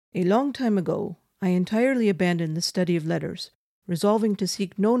A long time ago, I entirely abandoned the study of letters, resolving to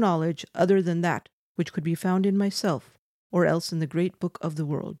seek no knowledge other than that which could be found in myself, or else in the great book of the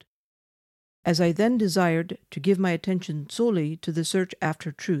world. As I then desired to give my attention solely to the search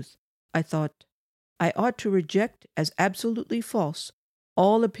after truth, I thought, I ought to reject as absolutely false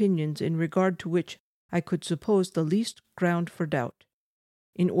all opinions in regard to which I could suppose the least ground for doubt,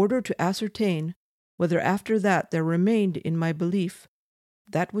 in order to ascertain whether after that there remained in my belief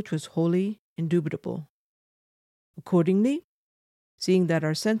that which was wholly indubitable. Accordingly, seeing that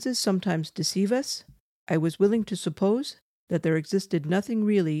our senses sometimes deceive us, I was willing to suppose that there existed nothing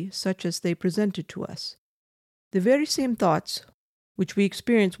really such as they presented to us. The very same thoughts which we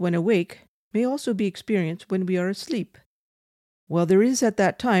experience when awake may also be experienced when we are asleep. While there is at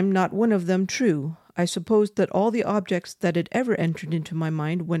that time not one of them true, I supposed that all the objects that had ever entered into my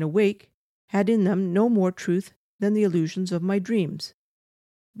mind when awake had in them no more truth than the illusions of my dreams.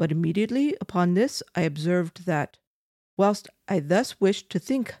 But immediately upon this I observed that, whilst I thus wished to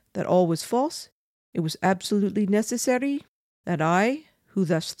think that all was false, it was absolutely necessary that I, who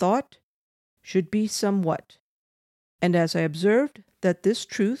thus thought, should be somewhat. And as I observed that this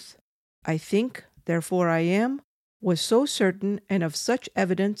truth, I think, therefore I am, was so certain and of such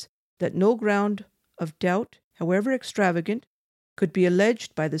evidence that no ground of doubt, however extravagant, could be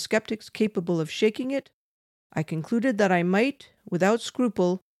alleged by the skeptics capable of shaking it, I concluded that I might, without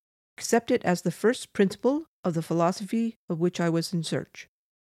scruple, accept it as the first principle of the philosophy of which I was in search.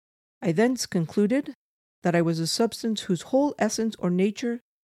 I thence concluded that I was a substance whose whole essence or nature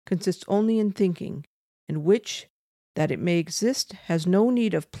consists only in thinking, and which, that it may exist, has no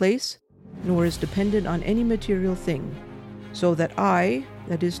need of place, nor is dependent on any material thing, so that I,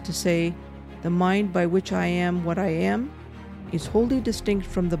 that is to say, the mind by which I am what I am, is wholly distinct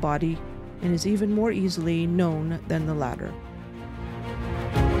from the body, and is even more easily known than the latter.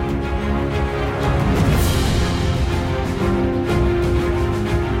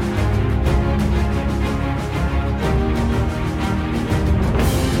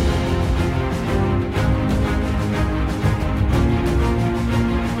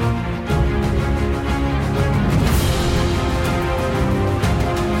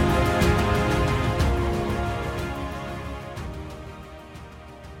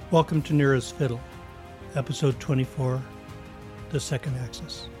 Welcome to Neera's Fiddle, Episode 24, The Second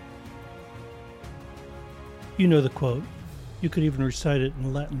Axis. You know the quote. You could even recite it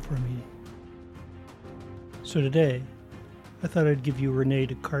in Latin for me. So today, I thought I'd give you René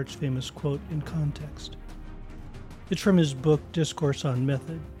Descartes' famous quote in context. It's from his book Discourse on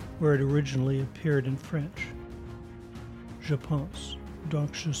Method, where it originally appeared in French. Je pense,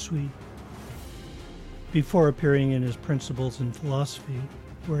 donc je suis. Before appearing in his Principles in Philosophy,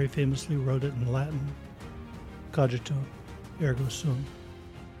 where he famously wrote it in Latin, cogito ergo sum.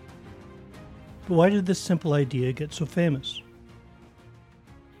 But why did this simple idea get so famous?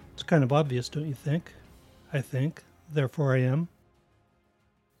 It's kind of obvious, don't you think? I think, therefore I am.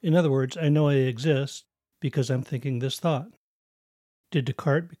 In other words, I know I exist because I'm thinking this thought. Did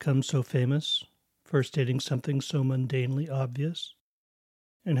Descartes become so famous for stating something so mundanely obvious?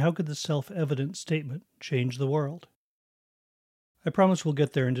 And how could the self-evident statement change the world? I promise we'll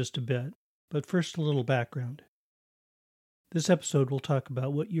get there in just a bit, but first a little background. This episode will talk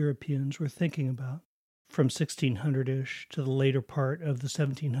about what Europeans were thinking about from 1600-ish to the later part of the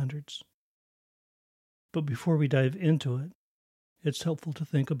 1700s. But before we dive into it, it's helpful to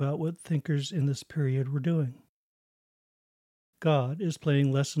think about what thinkers in this period were doing. God is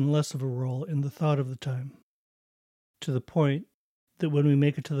playing less and less of a role in the thought of the time, to the point that when we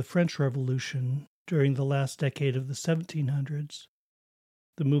make it to the French Revolution during the last decade of the 1700s,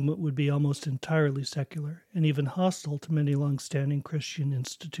 the movement would be almost entirely secular and even hostile to many long-standing Christian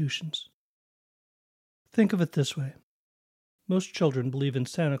institutions. Think of it this way. Most children believe in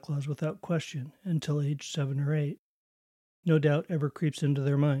Santa Claus without question until age 7 or 8. No doubt ever creeps into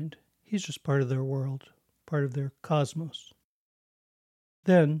their mind. He's just part of their world, part of their cosmos.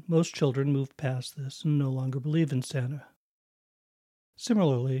 Then, most children move past this and no longer believe in Santa.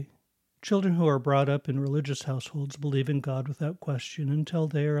 Similarly, children who are brought up in religious households believe in God without question until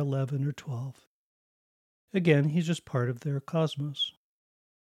they are 11 or 12. Again, he's just part of their cosmos.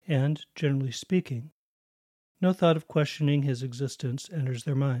 And, generally speaking, no thought of questioning his existence enters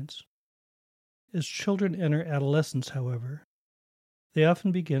their minds. As children enter adolescence, however, they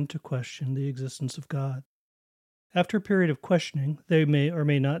often begin to question the existence of God. After a period of questioning, they may or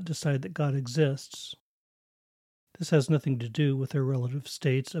may not decide that God exists. This has nothing to do with their relative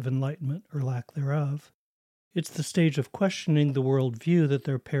states of enlightenment or lack thereof. It's the stage of questioning the worldview that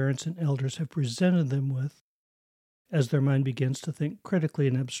their parents and elders have presented them with, As their mind begins to think critically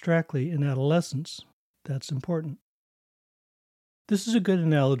and abstractly in adolescence, that's important. This is a good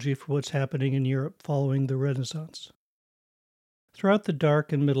analogy for what's happening in Europe following the Renaissance. Throughout the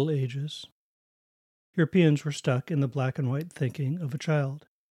Dark and Middle Ages, Europeans were stuck in the black and white thinking of a child.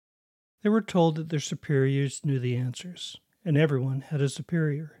 They were told that their superiors knew the answers, and everyone had a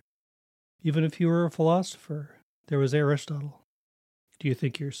superior. Even if you were a philosopher, there was Aristotle. Do you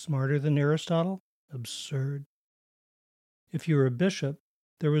think you're smarter than Aristotle? Absurd. If you were a bishop,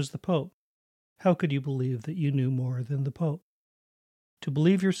 there was the Pope. How could you believe that you knew more than the Pope? To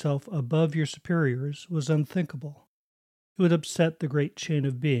believe yourself above your superiors was unthinkable. It would upset the great chain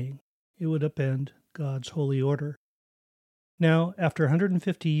of being. It would upend God's holy order. Now, after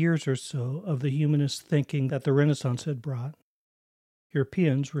 150 years or so of the humanist thinking that the Renaissance had brought,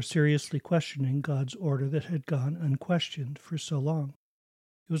 Europeans were seriously questioning God's order that had gone unquestioned for so long.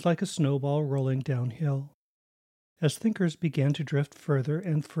 It was like a snowball rolling downhill. As thinkers began to drift further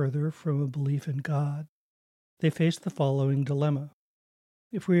and further from a belief in God, they faced the following dilemma.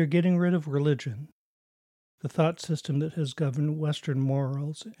 If we are getting rid of religion, the thought system that has governed Western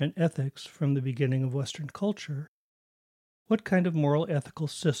morals and ethics from the beginning of Western culture, what kind of moral ethical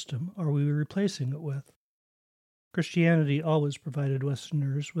system are we replacing it with? Christianity always provided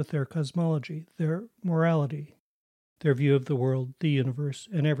Westerners with their cosmology, their morality, their view of the world, the universe,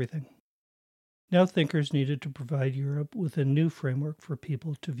 and everything. Now thinkers needed to provide Europe with a new framework for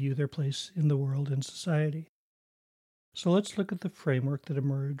people to view their place in the world and society. So let's look at the framework that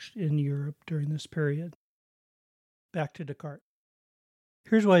emerged in Europe during this period. Back to Descartes.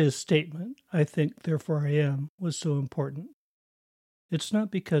 Here's why his statement, "I think, therefore I am," was so important. It's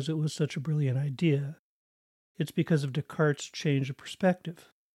not because it was such a brilliant idea. It's because of Descartes' change of perspective.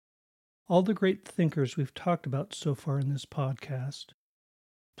 All the great thinkers we've talked about so far in this podcast,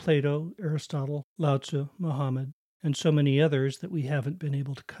 Plato, Aristotle, Lao Tzu, Muhammad, and so many others that we haven't been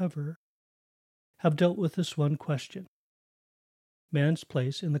able to cover, have dealt with this one question: man's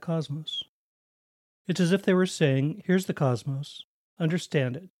place in the cosmos. It's as if they were saying, here's the cosmos,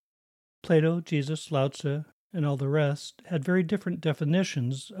 understand it. Plato, Jesus, Lao Tzu, and all the rest had very different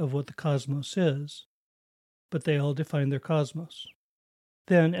definitions of what the cosmos is, but they all defined their cosmos.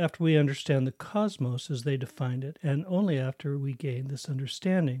 Then, after we understand the cosmos as they defined it, and only after we gain this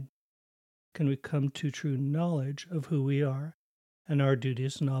understanding, can we come to true knowledge of who we are and our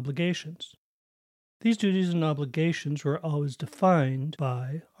duties and obligations. These duties and obligations were always defined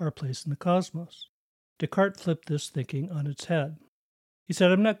by our place in the cosmos. Descartes flipped this thinking on its head. He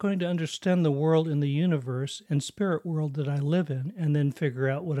said, I'm not going to understand the world and the universe and spirit world that I live in and then figure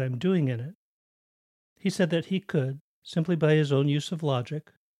out what I'm doing in it. He said that he could, simply by his own use of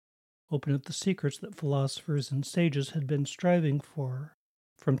logic, open up the secrets that philosophers and sages had been striving for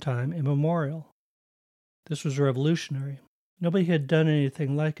from time immemorial. This was revolutionary. Nobody had done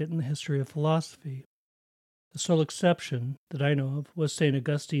anything like it in the history of philosophy. The sole exception that I know of was St.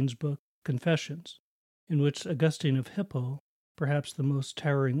 Augustine's book, Confessions, in which Augustine of Hippo, perhaps the most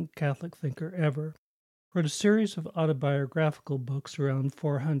towering Catholic thinker ever, wrote a series of autobiographical books around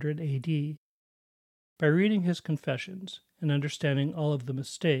 400 AD. By reading his Confessions and understanding all of the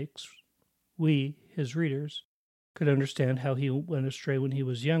mistakes, we, his readers, could understand how he went astray when he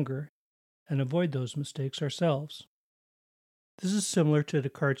was younger and avoid those mistakes ourselves. This is similar to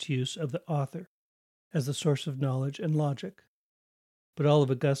Descartes' use of the author as the source of knowledge and logic. But all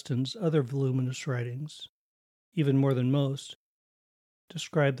of Augustine's other voluminous writings, even more than most,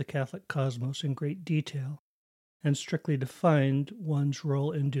 describe the Catholic cosmos in great detail and strictly defined one's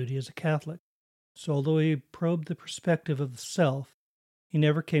role and duty as a Catholic. So although he probed the perspective of the self, he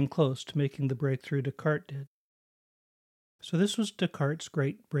never came close to making the breakthrough Descartes did. So this was Descartes'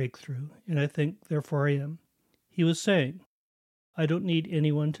 great breakthrough, and I think, therefore I am. He was saying, I don't need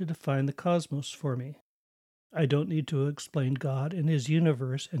anyone to define the cosmos for me. I don't need to explain God and his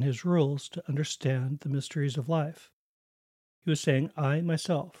universe and his rules to understand the mysteries of life. He was saying, I,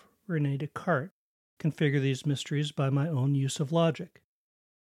 myself, René Descartes, can figure these mysteries by my own use of logic.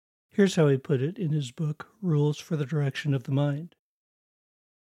 Here's how he put it in his book, Rules for the Direction of the Mind.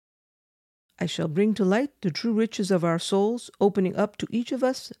 I shall bring to light the true riches of our souls, opening up to each of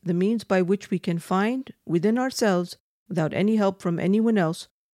us the means by which we can find, within ourselves, without any help from anyone else,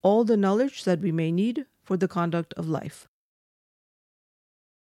 all the knowledge that we may need for the conduct of life.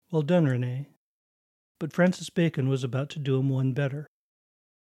 Well done, René. But Francis Bacon was about to do him one better.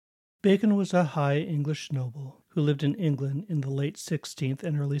 Bacon was a high English noble who lived in England in the late 16th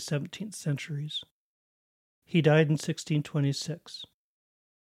and early 17th centuries. He died in 1626.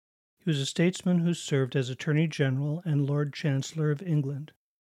 He was a statesman who served as Attorney General and Lord Chancellor of England,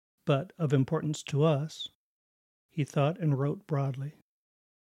 but, of importance to us, He thought and wrote broadly.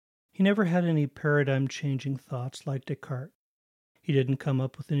 He never had any paradigm-changing thoughts like Descartes. He didn't come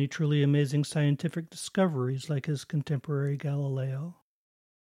up with any truly amazing scientific discoveries like his contemporary Galileo,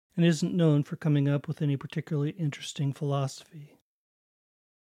 and isn't known for coming up with any particularly interesting philosophy.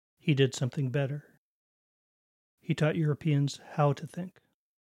 He did something better. He taught Europeans how to think.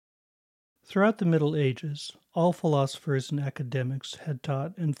 Throughout the Middle Ages, all philosophers and academics had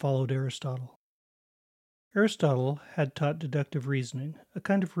taught and followed Aristotle. Aristotle had taught deductive reasoning, a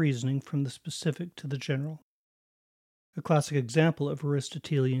kind of reasoning from the specific to the general. A classic example of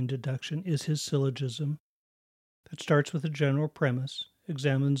Aristotelian deduction is his syllogism that starts with a general premise,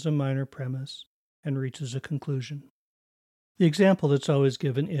 examines a minor premise, and reaches a conclusion. The example that's always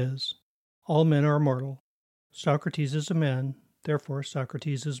given is, all men are mortal. Socrates is a man, therefore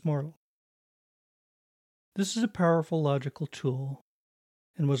Socrates is mortal. This is a powerful logical tool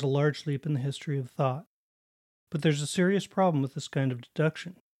and was a large leap in the history of thought. But there's a serious problem with this kind of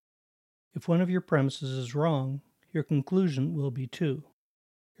deduction. If one of your premises is wrong, your conclusion will be too.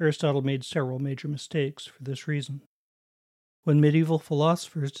 Aristotle made several major mistakes for this reason. When medieval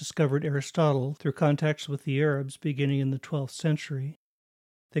philosophers discovered Aristotle through contacts with the Arabs beginning in the 12th century,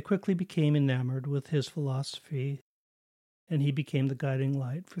 they quickly became enamored with his philosophy, and he became the guiding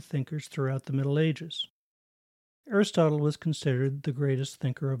light for thinkers throughout the Middle Ages. Aristotle was considered the greatest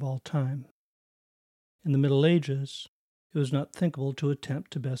thinker of all time. In the Middle Ages, it was not thinkable to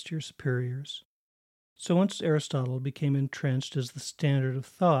attempt to best your superiors. So once Aristotle became entrenched as the standard of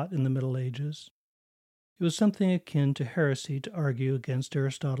thought in the Middle Ages, it was something akin to heresy to argue against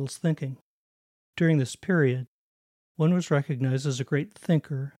Aristotle's thinking. During this period, one was recognized as a great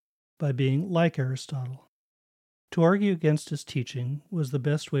thinker by being like Aristotle. To argue against his teaching was the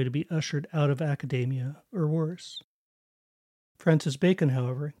best way to be ushered out of academia, or worse. Francis Bacon,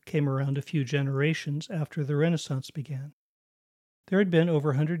 however, came around a few generations after the Renaissance began. There had been over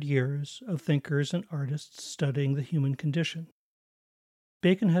 100 years of thinkers and artists studying the human condition.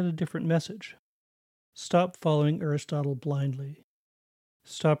 Bacon had a different message. Stop following Aristotle blindly.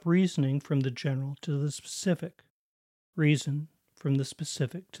 Stop reasoning from the general to the specific. Reason from the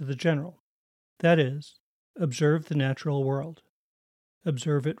specific to the general. That is, observe the natural world.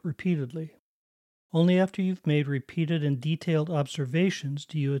 Observe it repeatedly. Only after you've made repeated and detailed observations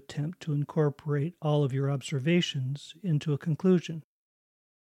do you attempt to incorporate all of your observations into a conclusion.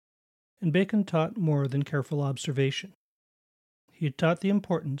 And Bacon taught more than careful observation. He taught the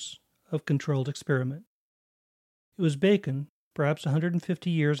importance of controlled experiment. It was Bacon, perhaps 150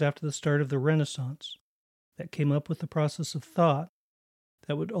 years after the start of the Renaissance, that came up with the process of thought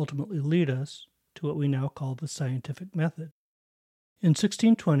that would ultimately lead us to what we now call the scientific method. In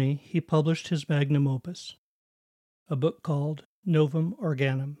 1620, he published his magnum opus, a book called Novum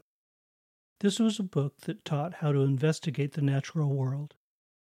Organum. This was a book that taught how to investigate the natural world,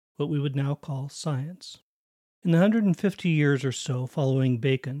 what we would now call science. In the 150 years or so following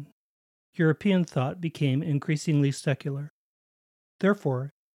Bacon, European thought became increasingly secular.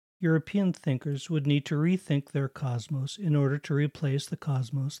 Therefore, European thinkers would need to rethink their cosmos in order to replace the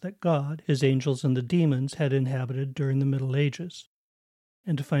cosmos that God, his angels, and the demons had inhabited during the Middle Ages,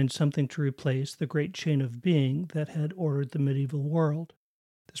 and to find something to replace the great chain of being that had ordered the medieval world.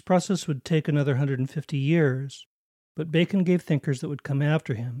 This process would take another 150 years, but Bacon gave thinkers that would come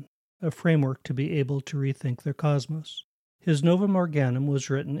after him a framework to be able to rethink their cosmos. His Novum Organum was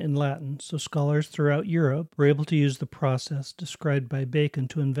written in Latin, so scholars throughout Europe were able to use the process described by Bacon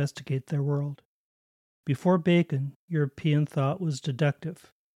to investigate their world. Before Bacon, European thought was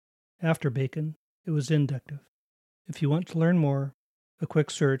deductive. After Bacon, it was inductive. If you want to learn more, a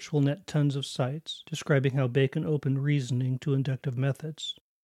quick search will net tons of sites describing how Bacon opened reasoning to inductive methods.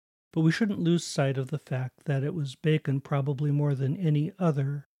 But we shouldn't lose sight of the fact that it was Bacon, probably more than any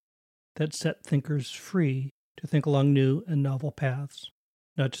other, that set thinkers free to think along new and novel paths,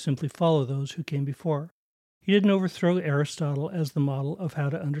 not to simply follow those who came before. He didn't overthrow Aristotle as the model of how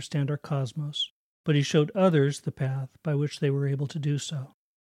to understand our cosmos, but he showed others the path by which they were able to do so.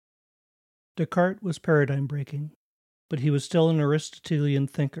 Descartes was paradigm-breaking, but he was still an Aristotelian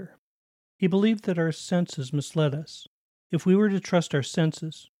thinker. He believed that our senses misled us. If we were to trust our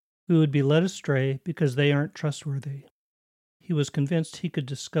senses, we would be led astray because they aren't trustworthy. He was convinced he could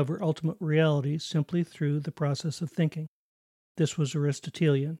discover ultimate reality simply through the process of thinking. This was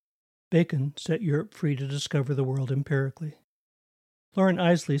Aristotelian. Bacon set Europe free to discover the world empirically. Lauren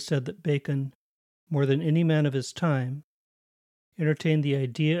Isley said that Bacon, more than any man of his time, entertained the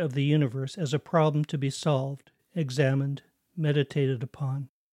idea of the universe as a problem to be solved, examined, meditated upon,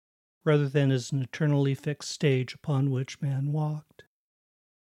 rather than as an eternally fixed stage upon which man walked.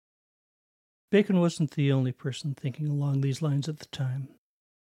 Bacon wasn't the only person thinking along these lines at the time.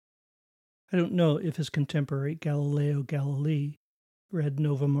 I don't know if his contemporary Galileo Galilei read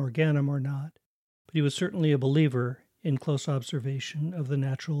Novum Organum or not, but he was certainly a believer in close observation of the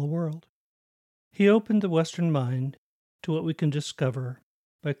natural world. He opened the Western mind to what we can discover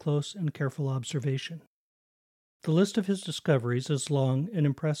by close and careful observation. The list of his discoveries is long and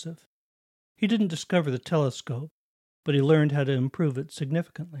impressive. He didn't discover the telescope, but he learned how to improve it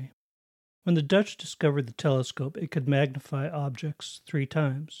significantly. When the Dutch discovered the telescope, it could magnify objects 3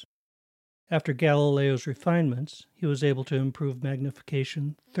 times. After Galileo's refinements, he was able to improve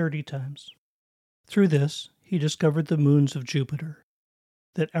magnification 30 times. Through this, he discovered the moons of Jupiter,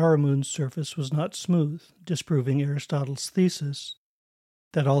 that our moon's surface was not smooth, disproving Aristotle's thesis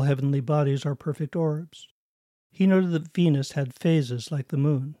that all heavenly bodies are perfect orbs. He noted that Venus had phases like the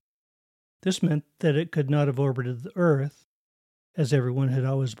moon. This meant that it could not have orbited the Earth, as everyone had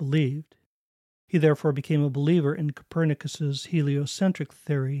always believed. He therefore became a believer in Copernicus's heliocentric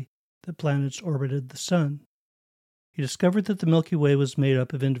theory that planets orbited the sun. He discovered that the Milky Way was made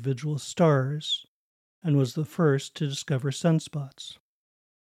up of individual stars and was the first to discover sunspots.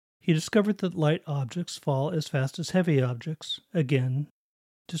 He discovered that light objects fall as fast as heavy objects, again,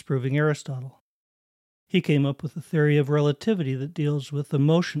 disproving Aristotle. He came up with a theory of relativity that deals with the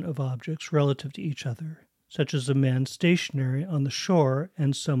motion of objects relative to each other, such as a man stationary on the shore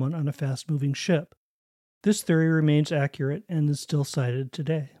and someone on a fast-moving ship. This theory remains accurate and is still cited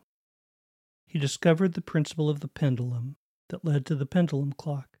today. He discovered the principle of the pendulum that led to the pendulum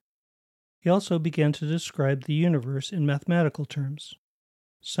clock. He also began to describe the universe in mathematical terms,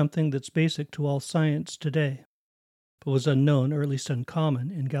 something that's basic to all science today, but was unknown or at least uncommon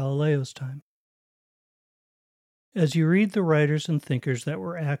in Galileo's time. As you read the writers and thinkers that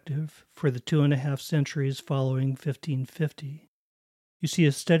were active for the 2.5 centuries following 1550, you see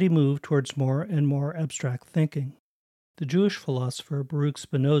a steady move towards more and more abstract thinking. The Jewish philosopher Baruch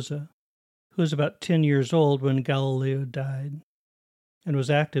Spinoza, who was about 10 years old when Galileo died and was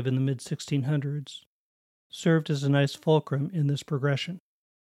active in the mid-1600s, served as a nice fulcrum in this progression.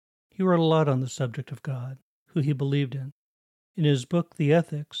 He wrote a lot on the subject of God, who he believed in. In his book, The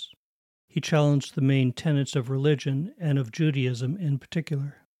Ethics, he challenged the main tenets of religion and of Judaism in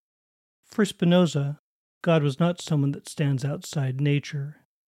particular. For Spinoza, God was not someone that stands outside nature,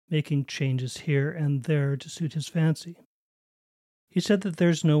 making changes here and there to suit his fancy. He said that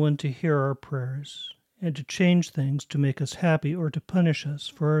there's no one to hear our prayers and to change things to make us happy or to punish us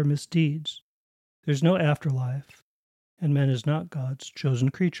for our misdeeds. There's no afterlife, and man is not God's chosen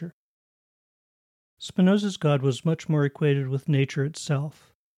creature. Spinoza's God was much more equated with nature itself.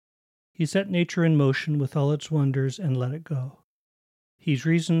 He set nature in motion with all its wonders and let it go. He's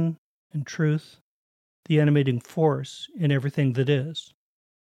reason and truth, the animating force in everything that is.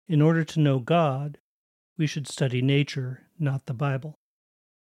 In order to know God, we should study nature, not the Bible.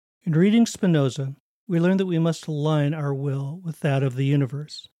 In reading Spinoza, we learn that we must align our will with that of the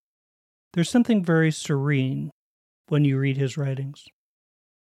universe. There's something very serene when you read his writings.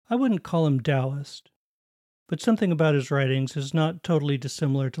 I wouldn't call him Taoist, but something about his writings is not totally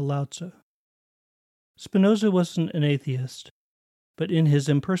dissimilar to Lao Tzu. Spinoza wasn't an atheist, but in his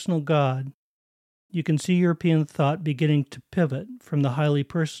impersonal God, you can see European thought beginning to pivot from the highly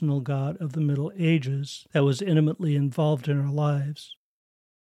personal God of the Middle Ages that was intimately involved in our lives,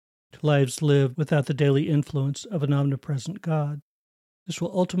 to lives lived without the daily influence of an omnipresent God. This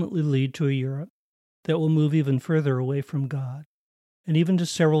will ultimately lead to a Europe that will move even further away from God, and even to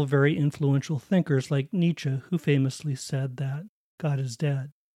several very influential thinkers like Nietzsche, who famously said that God is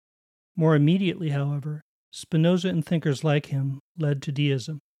dead. More immediately, however, Spinoza and thinkers like him led to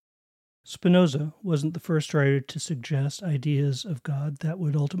deism. Spinoza wasn't the first writer to suggest ideas of God that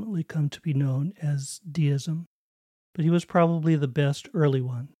would ultimately come to be known as deism, but he was probably the best early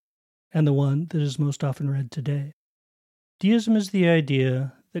one, and the one that is most often read today. Deism is the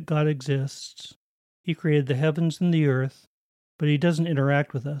idea that God exists. He created the heavens and the earth, but he doesn't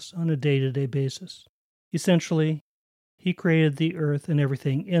interact with us on a day-to-day basis. Essentially, he created the earth and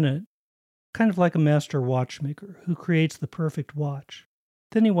everything in it, kind of like a master watchmaker who creates the perfect watch.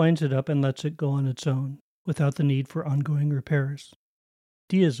 Then he winds it up and lets it go on its own, without the need for ongoing repairs.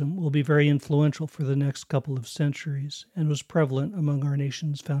 Deism will be very influential for the next couple of centuries and was prevalent among our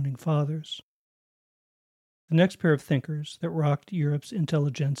nation's founding fathers. The next pair of thinkers that rocked Europe's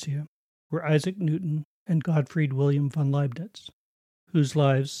intelligentsia were Isaac Newton and Gottfried Wilhelm von Leibniz, whose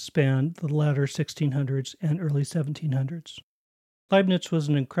lives spanned the latter 1600s and early 1700s. Leibniz was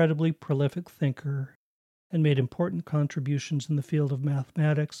an incredibly prolific thinker and made important contributions in the field of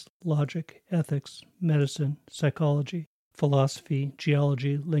mathematics, logic, ethics, medicine, psychology, philosophy,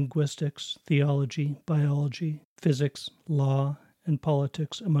 geology, linguistics, theology, biology, physics, law, and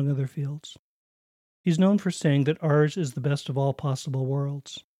politics, among other fields. He's known for saying that ours is the best of all possible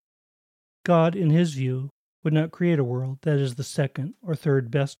worlds. God, in his view, would not create a world that is the second or third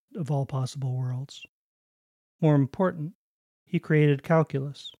best of all possible worlds. More important, he created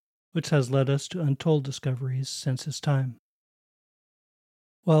calculus, which has led us to untold discoveries since his time.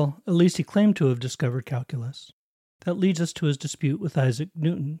 Well, at least he claimed to have discovered calculus. That leads us to his dispute with Isaac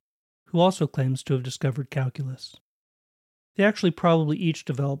Newton, who also claims to have discovered calculus. They actually probably each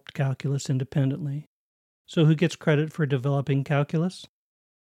developed calculus independently. So who gets credit for developing calculus?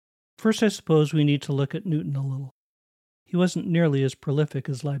 First, I suppose we need to look at Newton a little. He wasn't nearly as prolific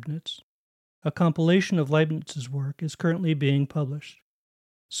as Leibniz. A compilation of Leibniz's work is currently being published.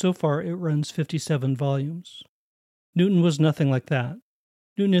 So far, it runs 57 volumes. Newton was nothing like that.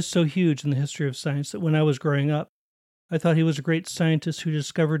 Newton is so huge in the history of science that when I was growing up, I thought he was a great scientist who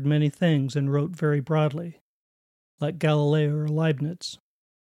discovered many things and wrote very broadly, like Galileo or Leibniz.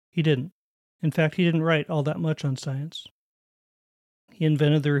 He didn't. In fact, he didn't write all that much on science. He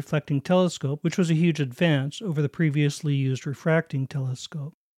invented the reflecting telescope, which was a huge advance over the previously used refracting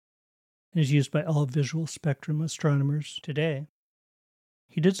telescope, and is used by all visual spectrum astronomers today.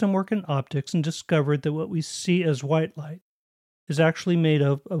 He did some work in optics and discovered that what we see as white light is actually made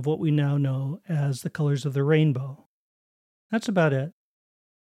up of what we now know as the colors of the rainbow. That's about it.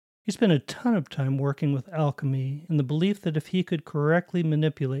 He spent a ton of time working with alchemy in the belief that if he could correctly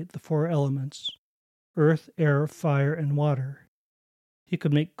manipulate the four elements, earth, air, fire, and water, he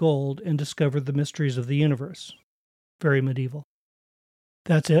could make gold and discover the mysteries of the universe. Very medieval.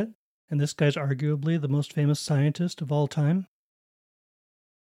 That's it? And this guy's arguably the most famous scientist of all time?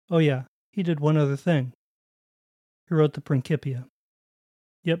 Oh yeah, he did one other thing. He wrote the Principia.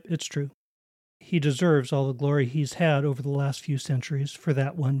 Yep, it's true. He deserves all the glory he's had over the last few centuries for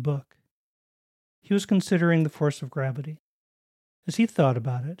that one book. He was considering the force of gravity. As he thought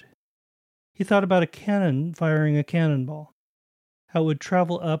about it, he thought about a cannon firing a cannonball, how it would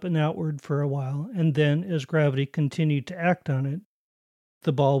travel up and outward for a while, and then, as gravity continued to act on it,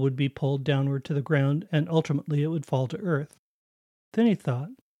 the ball would be pulled downward to the ground, and ultimately it would fall to Earth. Then he thought,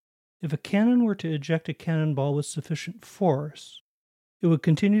 if a cannon were to eject a cannonball with sufficient force, it would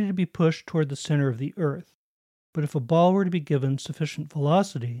continue to be pushed toward the center of the Earth. But if a ball were to be given sufficient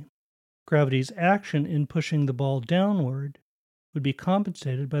velocity, gravity's action in pushing the ball downward would be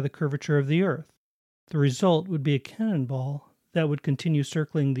compensated by the curvature of the Earth. The result would be a cannonball that would continue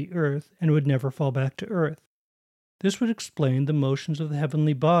circling the Earth and would never fall back to Earth. This would explain the motions of the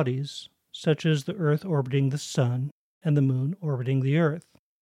heavenly bodies, such as the Earth orbiting the Sun and the Moon orbiting the Earth.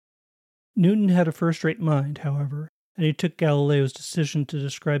 Newton had a first-rate mind, however, and he took Galileo's decision to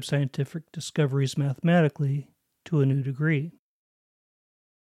describe scientific discoveries mathematically to a new degree.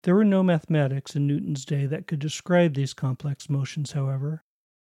 There were no mathematics in Newton's day that could describe these complex motions, however,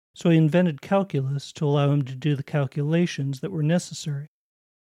 so he invented calculus to allow him to do the calculations that were necessary,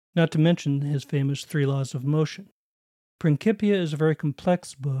 not to mention his famous 3 laws of motion. Principia is a very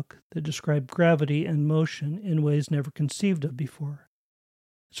complex book that described gravity and motion in ways never conceived of before.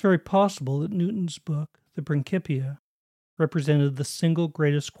 It's very possible that Newton's book, the Principia, represented the single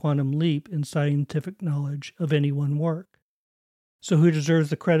greatest quantum leap in scientific knowledge of any one work. So who deserves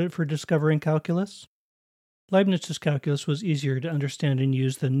the credit for discovering calculus? Leibniz's calculus was easier to understand and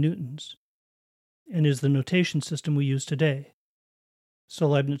use than Newton's, and is the notation system we use today. So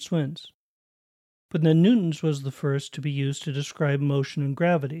Leibniz wins. But then Newton's was the first to be used to describe motion and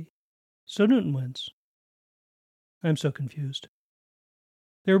gravity, so Newton wins. I'm so confused.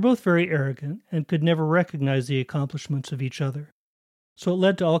 They were both very arrogant and could never recognize the accomplishments of each other, so it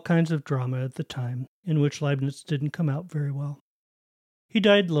led to all kinds of drama at the time, in which Leibniz didn't come out very well. He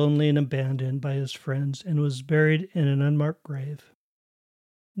died lonely and abandoned by his friends and was buried in an unmarked grave.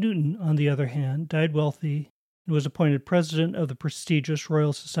 Newton, on the other hand, died wealthy and was appointed president of the prestigious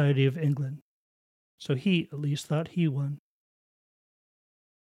Royal Society of England, so he at least thought he won.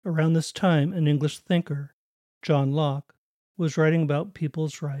 Around this time, an English thinker, John Locke, was writing about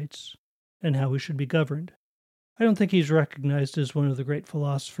people's rights and how we should be governed. I don't think he's recognized as one of the great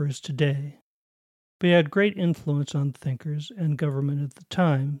philosophers today, but he had great influence on thinkers and government at the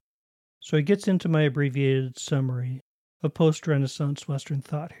time, so he gets into my abbreviated summary of post-Renaissance Western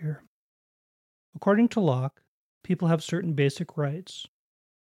thought here. According to Locke, people have certain basic rights,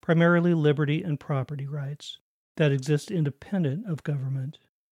 primarily liberty and property rights, that exist independent of government,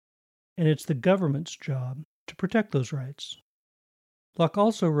 and it's the government's job to protect those rights. Locke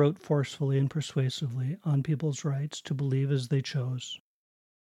also wrote forcefully and persuasively on people's rights to believe as they chose.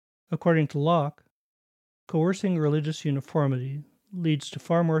 According to Locke, Coercing religious uniformity leads to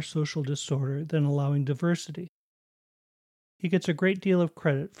far more social disorder than allowing diversity. He gets a great deal of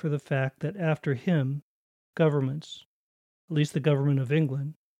credit for the fact that after him, governments, at least the government of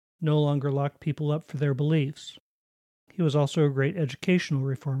England, no longer locked people up for their beliefs. He was also a great educational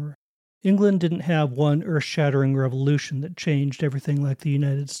reformer. England didn't have one earth-shattering revolution that changed everything like the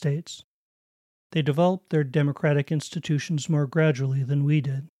United States. They developed their democratic institutions more gradually than we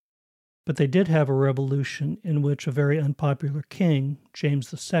did. But they did have a revolution in which a very unpopular king,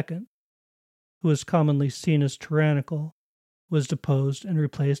 James II, who was commonly seen as tyrannical, was deposed and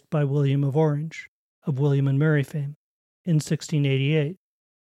replaced by William of Orange, of William and Mary fame, in 1688.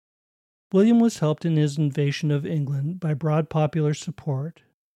 William was helped in his invasion of England by broad popular support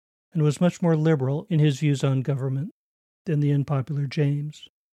and was much more liberal in his views on government than the unpopular James.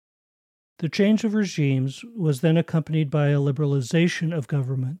 The change of regimes was then accompanied by a liberalization of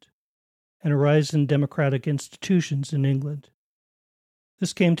government and a rise in democratic institutions in England.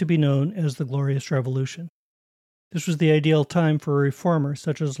 This came to be known as the Glorious Revolution. This was the ideal time for a reformer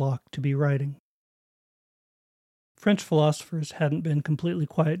such as Locke to be writing. French philosophers hadn't been completely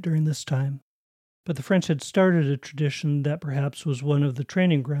quiet during this time, but the French had started a tradition that perhaps was one of the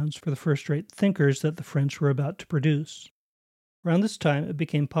training grounds for the first-rate thinkers that the French were about to produce. Around this time, it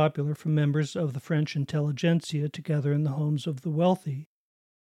became popular for members of the French intelligentsia to gather in the homes of the wealthy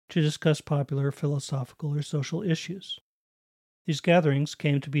to discuss popular philosophical or social issues. These gatherings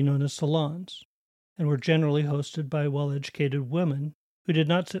came to be known as salons, and were generally hosted by well-educated women who did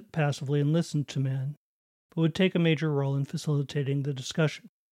not sit passively and listen to men, but would take a major role in facilitating the discussion.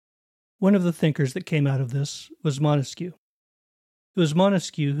 One of the thinkers that came out of this was Montesquieu. It was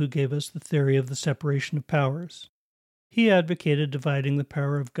Montesquieu who gave us the theory of the separation of powers. He advocated dividing the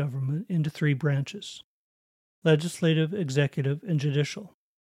power of government into three branches: legislative, executive, and judicial,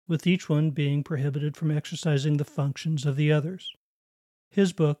 with each one being prohibited from exercising the functions of the others.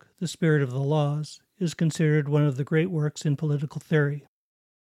 His book, The Spirit of the Laws, is considered one of the great works in political theory.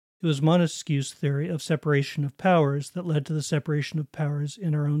 It was Montesquieu's theory of separation of powers that led to the separation of powers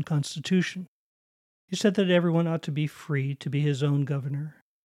in our own Constitution. He said that everyone ought to be free to be his own governor,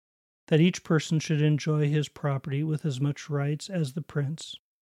 that each person should enjoy his property with as much rights as the prince,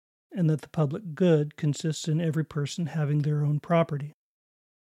 and that the public good consists in every person having their own property.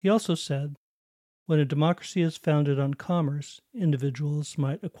 He also said, when a democracy is founded on commerce, individuals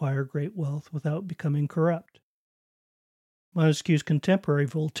might acquire great wealth without becoming corrupt. Montesquieu's contemporary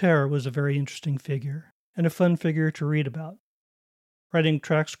Voltaire was a very interesting figure, and a fun figure to read about. Writing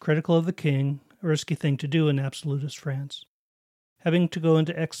tracts critical of the king, a risky thing to do in absolutist France, having to go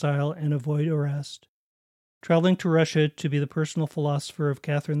into exile and avoid arrest, traveling to Russia to be the personal philosopher of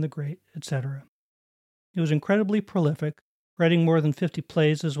Catherine the Great, etc. He was incredibly prolific, writing more than 50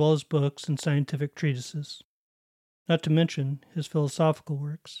 plays as well as books and scientific treatises, not to mention his philosophical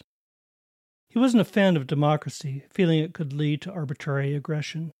works. He wasn't a fan of democracy, feeling it could lead to arbitrary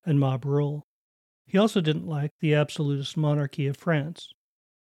aggression and mob rule. He also didn't like the absolutist monarchy of France,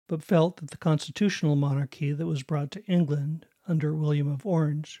 but felt that the constitutional monarchy that was brought to England under William of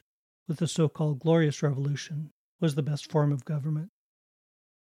Orange, with the so-called Glorious Revolution, was the best form of government.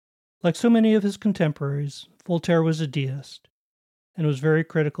 Like so many of his contemporaries, Voltaire was a deist, and was very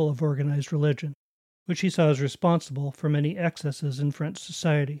critical of organized religion, which he saw as responsible for many excesses in French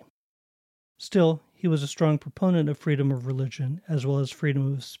society. Still, he was a strong proponent of freedom of religion as well as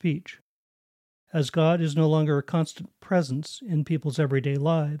freedom of speech. As God is no longer a constant presence in people's everyday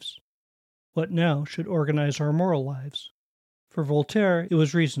lives, what now should organize our moral lives? For Voltaire, it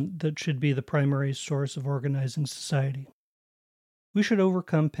was reason that should be the primary source of organizing society. We should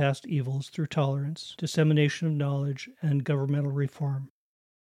overcome past evils through tolerance, dissemination of knowledge, and governmental reform.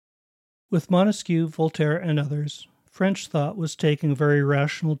 With Montesquieu, Voltaire, and others, French thought was taking a very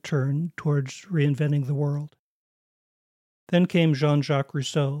rational turn towards reinventing the world. Then came Jean-Jacques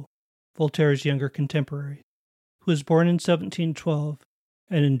Rousseau, Voltaire's younger contemporary, who was born in 1712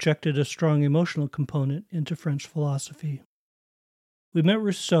 and injected a strong emotional component into French philosophy. We met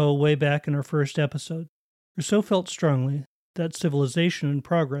Rousseau way back in our first episode. Rousseau felt strongly that civilization and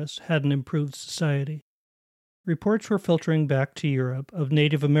progress hadn't improved society. Reports were filtering back to Europe of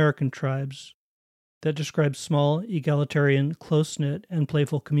Native American tribes that described small, egalitarian, close-knit, and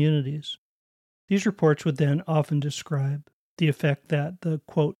playful communities. These reports would then often describe the effect that the,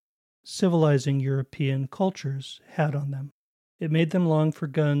 quote, civilizing European cultures had on them. It made them long for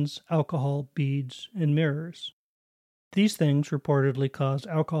guns, alcohol, beads, and mirrors. These things reportedly caused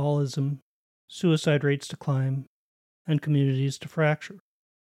alcoholism, suicide rates to climb, and communities to fracture.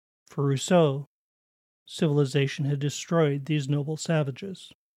 For Rousseau, civilization had destroyed these noble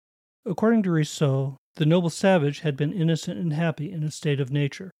savages. According to Rousseau, the noble savage had been innocent and happy in a state of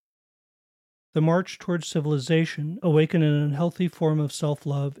nature. The march towards civilization awakened an unhealthy form of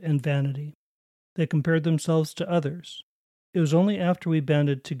self-love and vanity. They compared themselves to others. It was only after we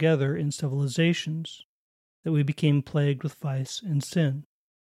banded together in civilizations that we became plagued with vice and sin.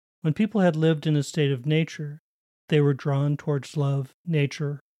 When people had lived in a state of nature, they were drawn towards love,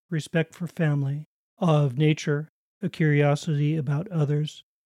 nature, respect for family, awe of nature, a curiosity about others,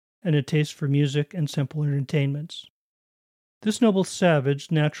 and a taste for music and simple entertainments. This noble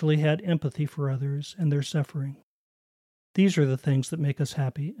savage naturally had empathy for others and their suffering. These are the things that make us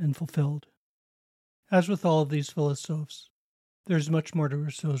happy and fulfilled. As with all of these philosophers, there's much more to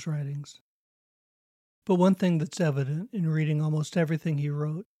Rousseau's writings. But one thing that's evident in reading almost everything he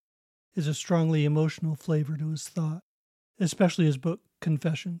wrote is a strongly emotional flavor to his thought, especially his book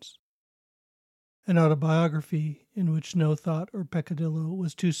Confessions, an autobiography in which no thought or peccadillo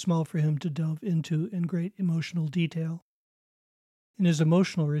was too small for him to delve into in great emotional detail. In his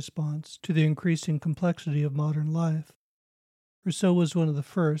emotional response to the increasing complexity of modern life, Rousseau was one of the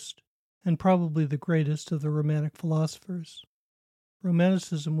first, and probably the greatest, of the Romantic philosophers.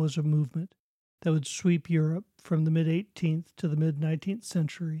 Romanticism was a movement that would sweep Europe from the mid-18th to the mid-19th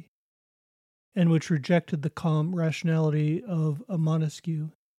century, and which rejected the calm rationality of a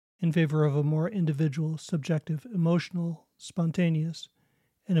Montesquieu in favor of a more individual, subjective, emotional, spontaneous,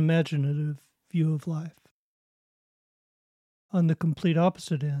 and imaginative view of life. On the complete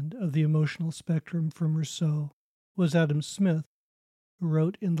opposite end of the emotional spectrum from Rousseau was Adam Smith, who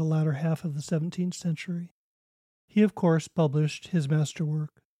wrote in the latter half of the 17th century. He, of course, published his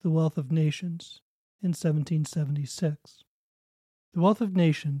masterwork, The Wealth of Nations, in 1776. The Wealth of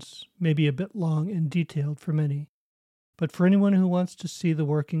Nations may be a bit long and detailed for many, but for anyone who wants to see the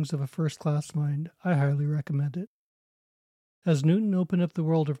workings of a first-class mind, I highly recommend it. As Newton opened up the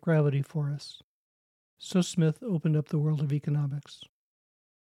world of gravity for us, so Smith opened up the world of economics.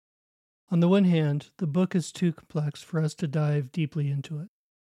 On the one hand, the book is too complex for us to dive deeply into it.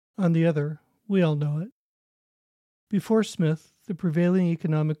 On the other, we all know it. Before Smith, the prevailing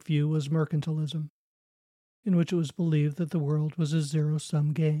economic view was mercantilism, in which it was believed that the world was a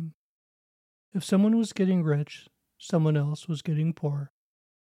zero-sum game. If someone was getting rich, someone else was getting poor.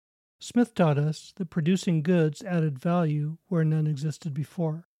 Smith taught us that producing goods added value where none existed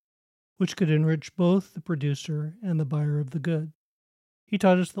before, which could enrich both the producer and the buyer of the good. He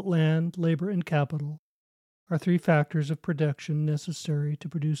taught us that land, labor, and capital are three factors of production necessary to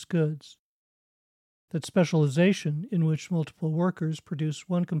produce goods, that specialization, in which multiple workers produce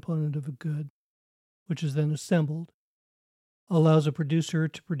one component of a good, which is then assembled, allows a producer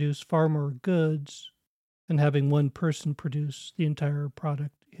to produce far more goods than having one person produce the entire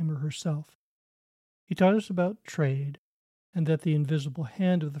product, him or herself. He taught us about trade, and that the invisible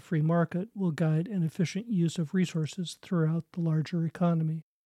hand of the free market will guide an efficient use of resources throughout the larger economy.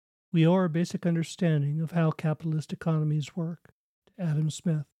 We owe our basic understanding of how capitalist economies work to Adam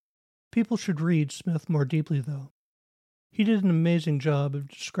Smith. People should read Smith more deeply, though. He did an amazing job of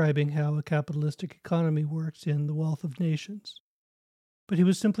describing how a capitalistic economy works in The Wealth of Nations. But he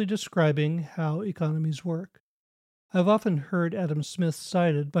was simply describing how economies work. I've often heard Adam Smith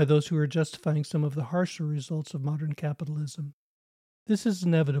cited by those who are justifying some of the harsher results of modern capitalism. This is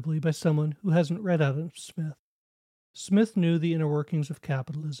inevitably by someone who hasn't read Adam Smith. Smith knew the inner workings of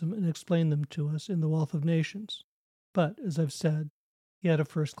capitalism and explained them to us in The Wealth of Nations. But, as I've said, he had a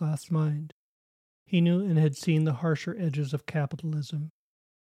first-class mind. He knew and had seen the harsher edges of capitalism,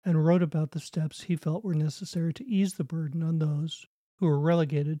 and wrote about the steps he felt were necessary to ease the burden on those who were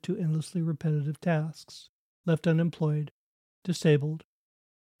relegated to endlessly repetitive tasks, left unemployed, disabled,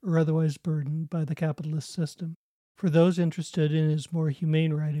 or otherwise burdened by the capitalist system. For those interested in his more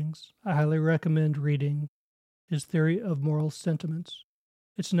humane writings, I highly recommend reading his Theory of Moral Sentiments.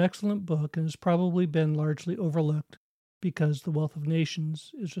 It's an excellent book and has probably been largely overlooked because The Wealth of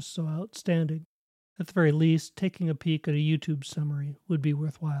Nations is just so outstanding. At the very least, taking a peek at a YouTube summary would be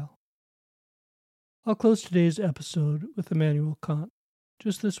worthwhile. I'll close today's episode with Immanuel Kant.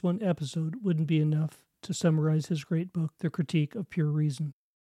 Just this one episode wouldn't be enough to summarize his great book, The Critique of Pure Reason,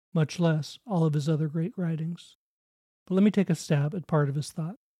 much less all of his other great writings. But let me take a stab at part of his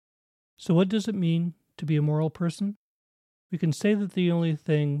thought. So what does it mean to be a moral person? We can say that the only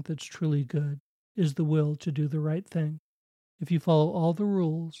thing that's truly good is the will to do the right thing. If you follow all the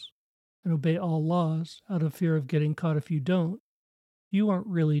rules and obey all laws out of fear of getting caught if you don't, you aren't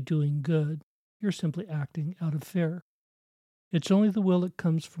really doing good. You're simply acting out of fear. It's only the will that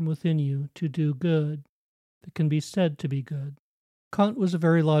comes from within you to do good that can be said to be good. Kant was a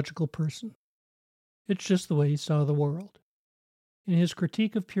very logical person. It's just the way he saw the world. In his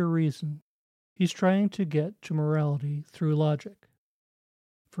critique of pure reason, he's trying to get to morality through logic.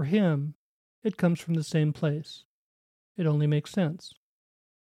 For him, it comes from the same place. It only makes sense.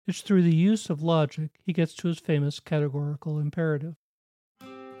 It's through the use of logic he gets to his famous categorical imperative.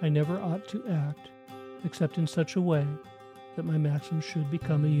 I never ought to act except in such a way that my maxim should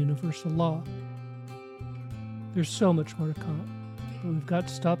become a universal law. There's so much more to Kant, but we've got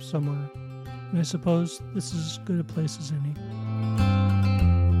to stop somewhere, and I suppose this is as good a place as any.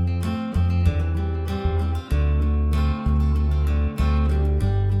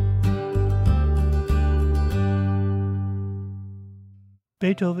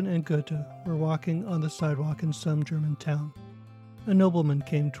 Beethoven and Goethe were walking on the sidewalk in some German town. A nobleman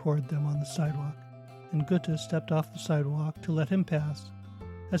came toward them on the sidewalk, and Goethe stepped off the sidewalk to let him pass,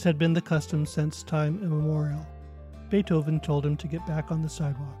 as had been the custom since time immemorial. Beethoven told him to get back on the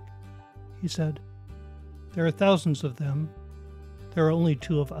sidewalk. He said, "There are thousands of them. There are only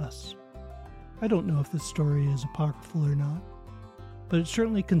two of us." I don't know if this story is apocryphal or not, but it's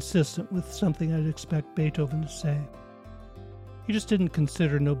certainly consistent with something I'd expect Beethoven to say. He just didn't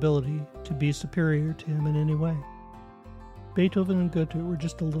consider nobility to be superior to him in any way. Beethoven and Goethe were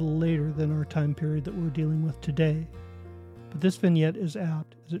just a little later than our time period that we're dealing with today, but this vignette is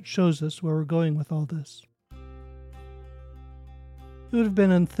apt as it shows us where we're going with all this. It would have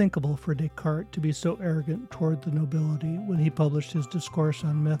been unthinkable for Descartes to be so arrogant toward the nobility when he published his Discourse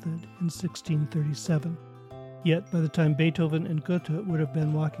on Method in 1637. Yet by the time Beethoven and Goethe would have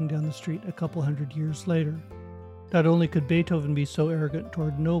been walking down the street a couple hundred years later, not only could Beethoven be so arrogant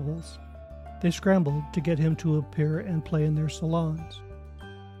toward nobles, they scrambled to get him to appear and play in their salons.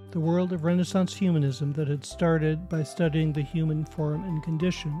 The world of Renaissance humanism that had started by studying the human form and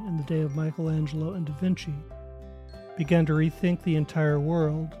condition in the day of Michelangelo and Da Vinci began to rethink the entire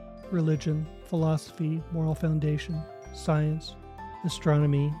world, religion, philosophy, moral foundation, science,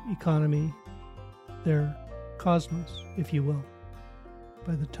 astronomy, economy, their cosmos, if you will.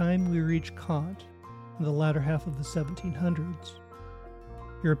 By the time we reach Kant, in the latter half of the 1700s,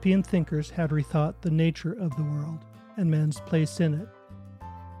 European thinkers had rethought the nature of the world and man's place in it.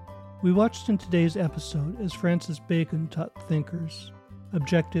 We watched in today's episode as Francis Bacon taught thinkers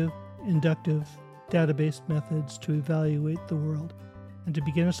objective, inductive, data-based methods to evaluate the world and to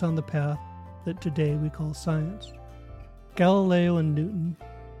begin us on the path that today we call science. Galileo and Newton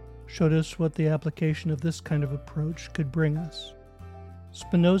showed us what the application of this kind of approach could bring us.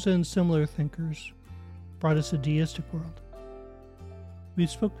 Spinoza and similar thinkers brought us a deistic world. We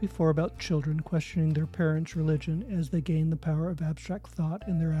spoke before about children questioning their parents' religion as they gain the power of abstract thought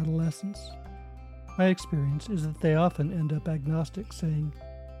in their adolescence. My experience is that they often end up agnostic, saying,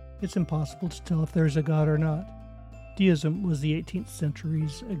 "It's impossible to tell if there's a God or not." Deism was the 18th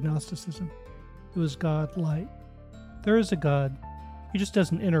century's agnosticism. It was God light. There is a God. He just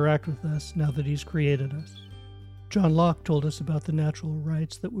doesn't interact with us now that he's created us. John Locke told us about the natural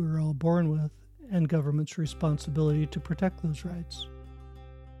rights that we were all born with and government's responsibility to protect those rights.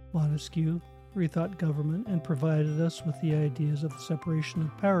 Montesquieu rethought government and provided us with the ideas of the separation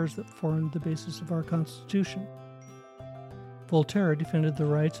of powers that formed the basis of our Constitution. Voltaire defended the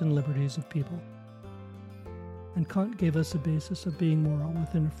rights and liberties of people. And Kant gave us a basis of being moral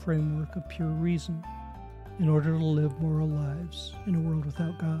within a framework of pure reason in order to live moral lives in a world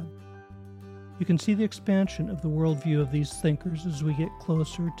without God. You can see the expansion of the worldview of these thinkers as we get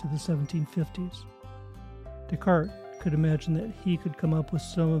closer to the 1750s. Descartes could imagine that he could come up with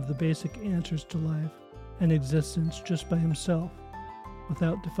some of the basic answers to life and existence just by himself,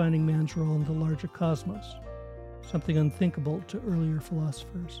 without defining man's role in the larger cosmos, something unthinkable to earlier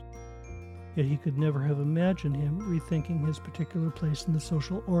philosophers. Yet he could never have imagined him rethinking his particular place in the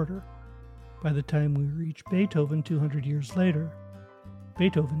social order. By the time we reach Beethoven 200 years later,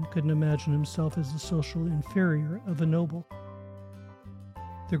 Beethoven couldn't imagine himself as the social inferior of a noble.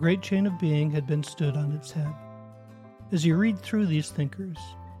 The great chain of being had been stood on its head. As you read through these thinkers,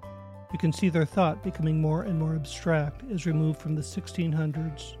 you can see their thought becoming more and more abstract as we move from the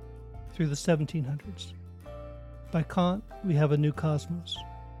 1600s through the 1700s. By Kant, we have a new cosmos,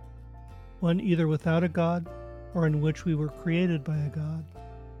 one either without a God or in which we were created by a God,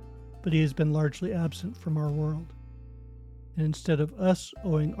 but he has been largely absent from our world. And instead of us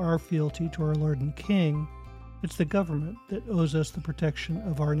owing our fealty to our Lord and King, it's the government that owes us the protection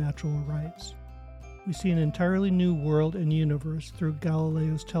of our natural rights. We see an entirely new world and universe through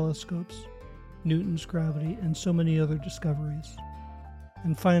Galileo's telescopes, Newton's gravity, and so many other discoveries.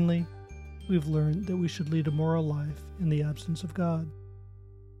 And finally, we've learned that we should lead a moral life in the absence of God.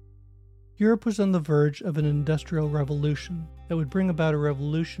 Europe was on the verge of an industrial revolution that would bring about a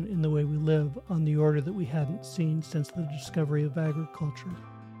revolution in the way we live on the order that we hadn't seen since the discovery of agriculture,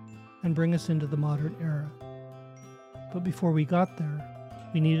 and bring us into the modern era. But before we got there,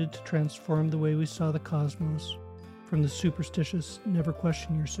 we needed to transform the way we saw the cosmos from the superstitious, never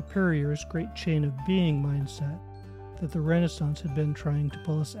question your superiors great chain of being mindset that the Renaissance had been trying to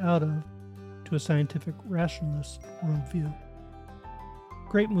pull us out of to a scientific rationalist worldview.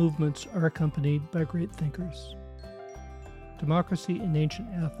 Great movements are accompanied by great thinkers. Democracy in ancient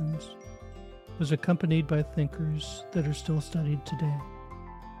Athens was accompanied by thinkers that are still studied today,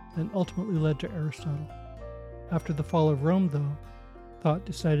 and ultimately led to Aristotle. After the fall of Rome, though, thought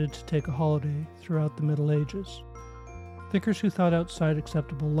decided to take a holiday throughout the Middle Ages. Thinkers who thought outside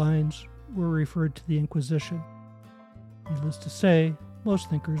acceptable lines were referred to the Inquisition. Needless to say, most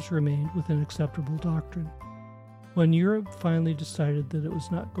thinkers remained within acceptable doctrine. When Europe finally decided that it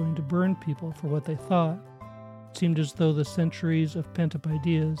was not going to burn people for what they thought, it seemed as though the centuries of pent-up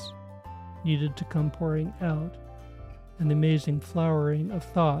ideas needed to come pouring out, and the amazing flowering of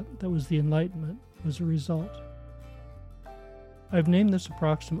thought that was the Enlightenment was a result. I've named this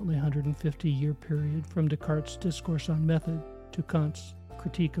approximately 150-year period from Descartes' Discourse on Method to Kant's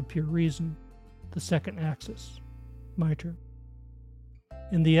Critique of Pure Reason, the second axis, my term.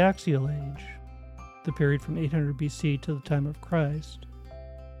 In the Axial Age, the period from 800 BC to the time of Christ,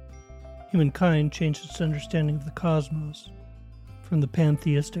 humankind changed its understanding of the cosmos from the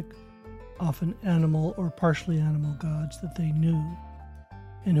pantheistic, often animal or partially animal gods that they knew,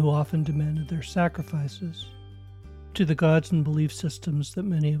 and who often demanded their sacrifices, to the gods and belief systems that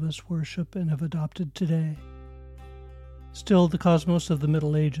many of us worship and have adopted today. Still, the cosmos of the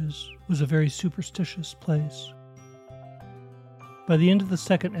Middle Ages was a very superstitious place. By the end of the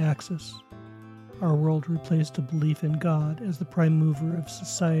second axis, our world replaced a belief in God as the prime mover of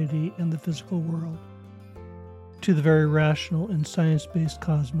society and the physical world, to the very rational and science-based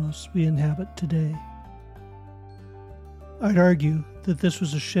cosmos we inhabit today. I'd argue that this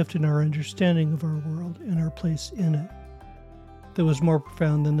was a shift in our understanding of our world and our place in it that was more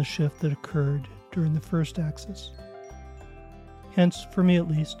profound than the shift that occurred during the first axis. Hence, for me at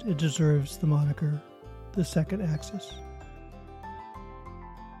least, it deserves the moniker, the second axis.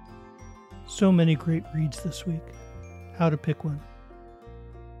 So many great reads this week. How to pick one?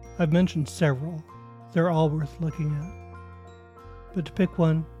 I've mentioned several. They're all worth looking at. But to pick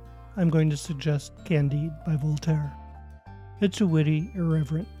one, I'm going to suggest Candide by Voltaire. It's a witty,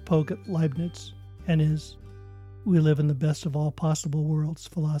 irreverent poke at Leibniz and his "we live in the best of all possible worlds"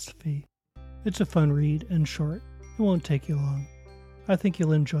 philosophy. It's a fun read and short. It won't take you long. I think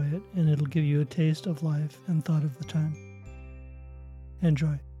you'll enjoy it, and it'll give you a taste of life and thought of the time.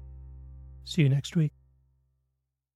 Enjoy. See you next week.